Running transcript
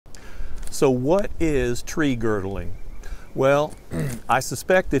So what is tree girdling? Well, I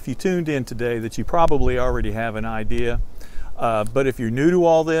suspect if you tuned in today that you probably already have an idea. But if you're new to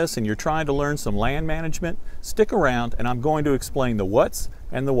all this and you're trying to learn some land management, stick around and I'm going to explain the whats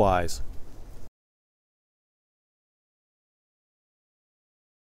and the whys.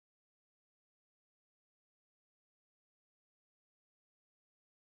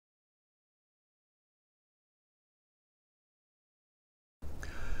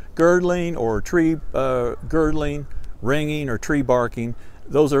 Girdling or tree girdling, ringing or tree barking,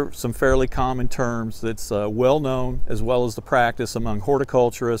 those are some fairly common terms that's well known, as well as the practice among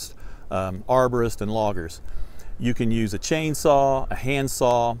horticulturists, arborists, and loggers. You can use a chainsaw, a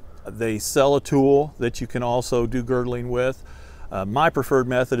handsaw. They sell a tool that you can also do girdling with. My preferred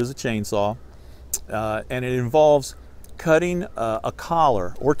method is a chainsaw, and it involves cutting a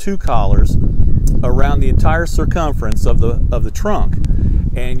collar or two collars around the entire circumference of the trunk.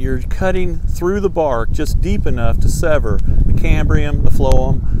 And you're cutting through the bark just deep enough to sever the cambium, the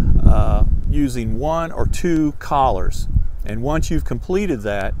phloem, using one or two collars. And once you've completed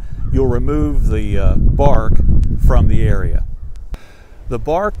that, you'll remove the bark from the area. The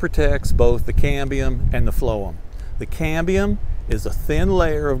bark protects both the cambium and the phloem. The cambium is a thin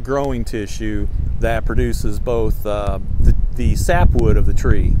layer of growing tissue that produces both the sapwood of the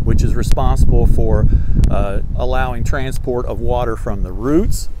tree, which is responsible for allowing transport of water from the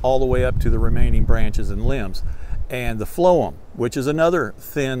roots all the way up to the remaining branches and limbs, and the phloem, which is another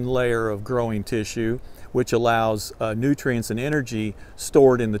thin layer of growing tissue which allows nutrients and energy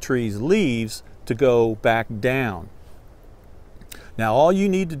stored in the tree's leaves to go back down. Now all you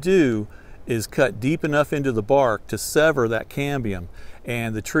need to do is cut deep enough into the bark to sever that cambium,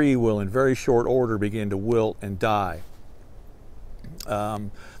 and the tree will in very short order begin to wilt and die.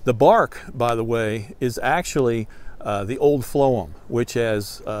 The bark, by the way, is actually the old phloem, which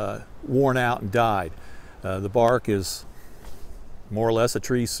has worn out and died. The bark is more or less a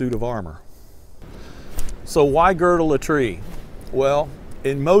tree's suit of armor. So why girdle a tree? Well,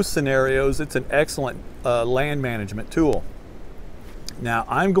 in most scenarios, it's an excellent land management tool. Now,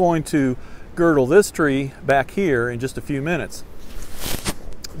 I'm going to girdle this tree back here in just a few minutes,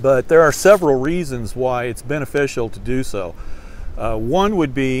 but there are several reasons why it's beneficial to do so. One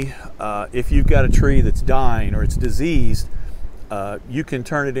would be if you've got a tree that's dying or it's diseased, you can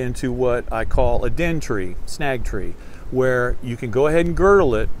turn it into what I call a den tree, snag tree, where you can go ahead and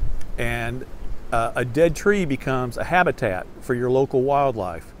girdle it, and a dead tree becomes a habitat for your local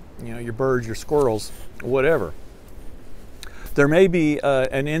wildlife, you know, your birds, your squirrels, whatever. There may be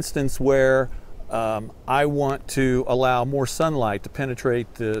an instance where I want to allow more sunlight to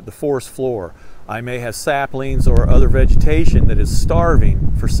penetrate the forest floor. I may have saplings or other vegetation that is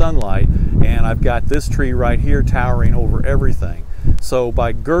starving for sunlight, and I've got this tree right here towering over everything. So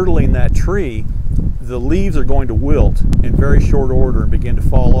by girdling that tree, the leaves are going to wilt in very short order and begin to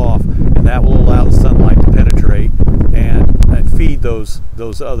fall off, and that will allow the sunlight to penetrate and feed those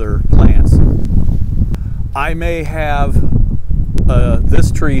other plants. I may have this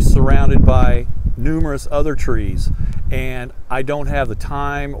tree surrounded by numerous other trees, and I don't have the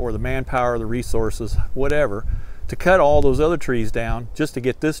time or the manpower or the resources, whatever, to cut all those other trees down just to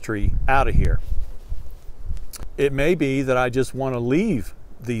get this tree out of here. It may be that I just want to leave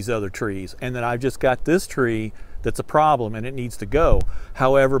these other trees and that I've just got this tree that's a problem and it needs to go.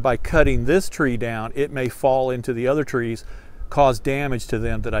 However, by cutting this tree down, it may fall into the other trees, cause damage to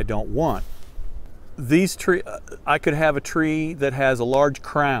them that I don't want. I could have a tree that has a large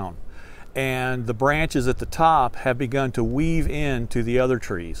crown, and the branches at the top have begun to weave into the other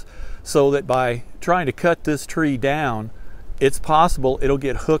trees, so that by trying to cut this tree down, it's possible it'll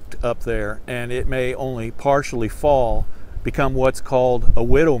get hooked up there and it may only partially fall, become what's called a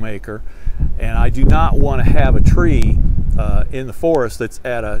widowmaker. And I do not want to have a tree in the forest that's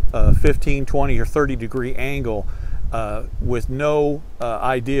at a 15, 20, or 30 degree angle with no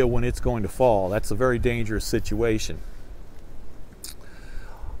idea when it's going to fall. That's a very dangerous situation.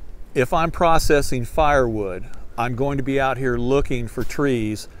 If I'm processing firewood, I'm going to be out here looking for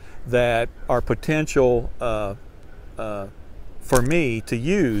trees that are potential for me to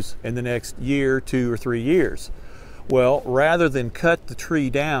use in the next year, 2 or 3 years. Well, rather than cut the tree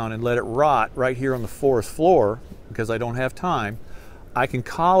down and let it rot right here on the forest floor, because I don't have time, I can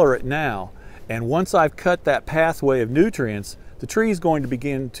collar it now. And once I've cut that pathway of nutrients, the tree is going to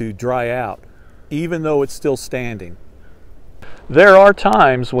begin to dry out, even though it's still standing. There are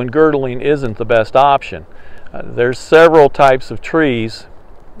times when girdling isn't the best option. There's several types of trees.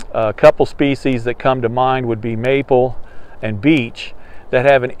 A couple species that come to mind would be maple and beech that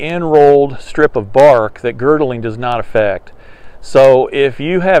have an enrolled strip of bark that girdling does not affect. So if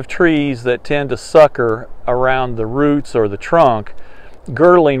you have trees that tend to sucker around the roots or the trunk,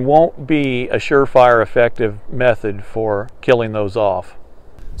 girdling won't be a surefire effective method for killing those off.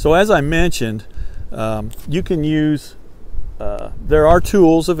 So as I mentioned, you can use, there are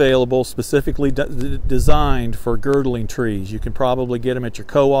tools available specifically designed for girdling trees. You can probably get them at your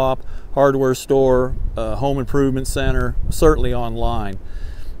co-op, hardware store, home improvement center, certainly online.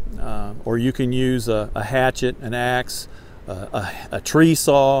 Or you can use a hatchet, an axe, a tree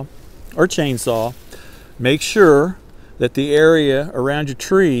saw, or chainsaw. Make sure that the area around your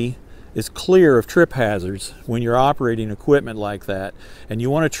tree is clear of trip hazards when you're operating equipment like that. And you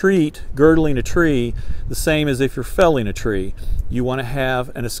want to treat girdling a tree the same as if you're felling a tree. You want to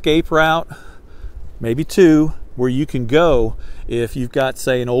have an escape route, maybe two, where you can go if you've got,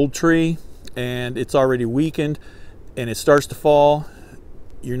 say, an old tree and it's already weakened and it starts to fall.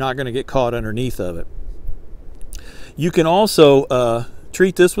 You're not going to get caught underneath of it. You can also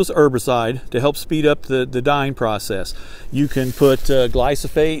treat this with herbicide to help speed up the dying process. You can put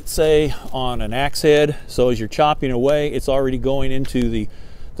glyphosate, say, on an axe head, so as you're chopping away, it's already going into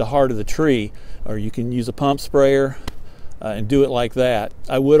the heart of the tree. Or you can use a pump sprayer and do it like that.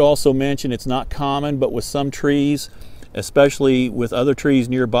 I would also mention it's not common, but with some trees, especially with other trees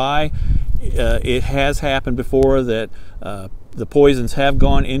nearby, it has happened before that the poisons have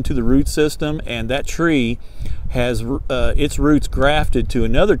gone into the root system, and that tree has its roots grafted to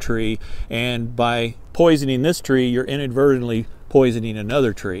another tree, and by poisoning this tree, you're inadvertently poisoning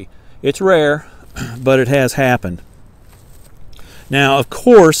another tree. It's rare, but it has happened. Now, of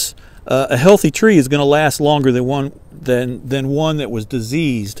course, a healthy tree is going to last longer than one that was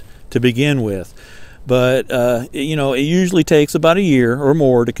diseased to begin with. But you know, it usually takes about a year or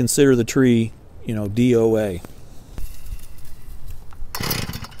more to consider the tree, you know, DOA.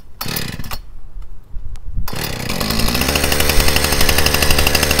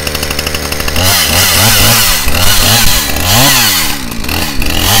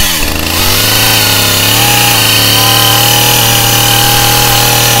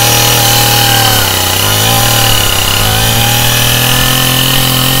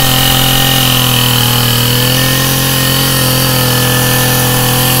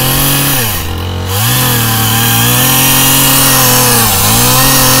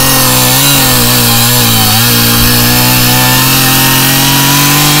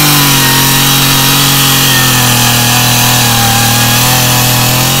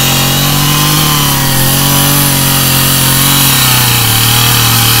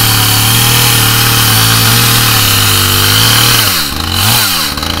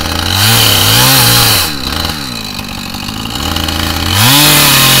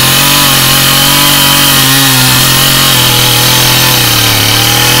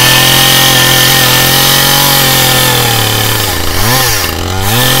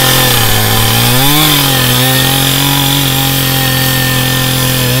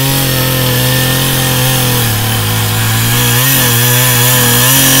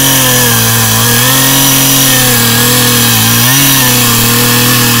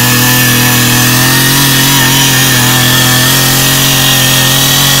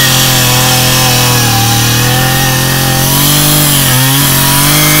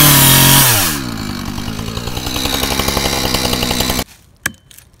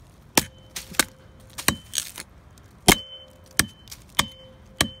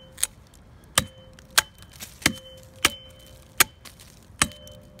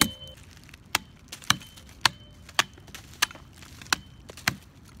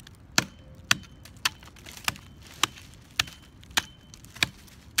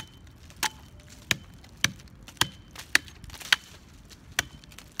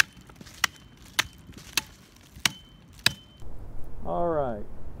 Alright,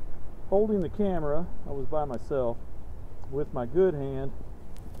 holding the camera, I was by myself with my good hand,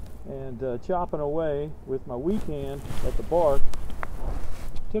 and chopping away with my weak hand at the bark.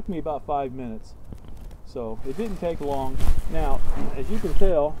 Took me about 5 minutes, so it didn't take long. Now, as you can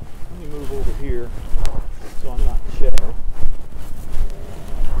tell, let me move over here so I'm not in the shadow.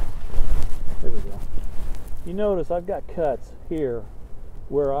 There we go. You notice I've got cuts here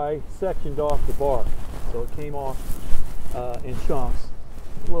where I sectioned off the bark, so it came off in chunks.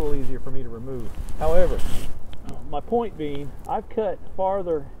 A little easier for me to remove. However, my point being, I've cut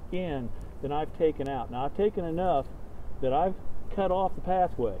farther in than I've taken out. Now, I've taken enough that I've cut off the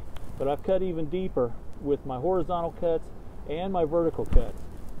pathway, but I've cut even deeper with my horizontal cuts and my vertical cuts.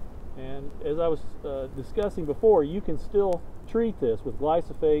 And as I was discussing before, you can still treat this with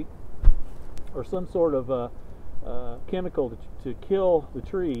glyphosate or some sort of chemical to kill the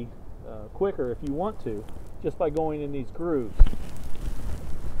tree quicker if you want to. just by going in these grooves.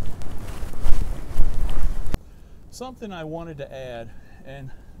 Something I wanted to add,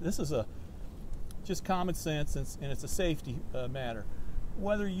 and this is just common sense, and it's a safety matter.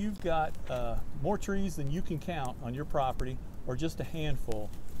 Whether you've got more trees than you can count on your property or just a handful,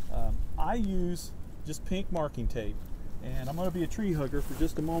 I use just pink marking tape. And I'm going to be a tree hugger for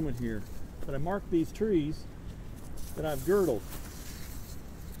just a moment here. But I mark these trees that I've girdled.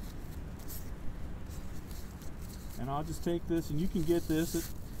 And I'll just take this, and you can get this at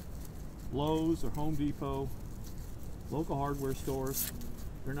Lowe's or Home Depot, local hardware stores.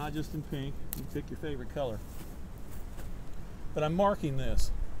 They're not just in pink. You can pick your favorite color. But I'm marking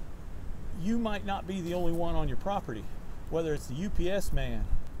this. You might not be the only one on your property. Whether it's the UPS man,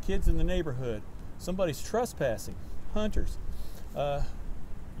 kids in the neighborhood, somebody's trespassing, hunters,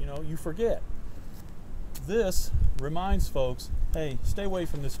 you know, you forget. This reminds folks, hey, stay away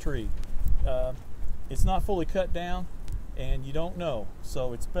from this tree. It's not fully cut down, and you don't know.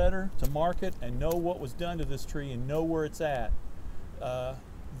 So it's better to mark it and know what was done to this tree and know where it's at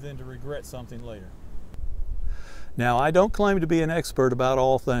than to regret something later. Now, I don't claim to be an expert about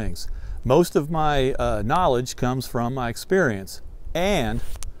all things. Most of my knowledge comes from my experience and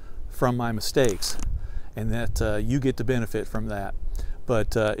from my mistakes, and that you get to benefit from that.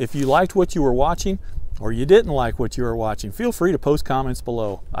 But if you liked what you were watching, or you didn't like what you were watching, feel free to post comments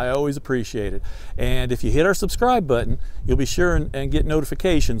below. I always appreciate it. And if you hit our subscribe button, you'll be sure and get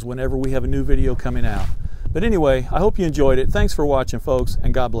notifications whenever we have a new video coming out. But anyway, I hope you enjoyed it. Thanks for watching, folks,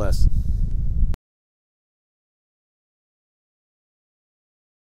 and God bless.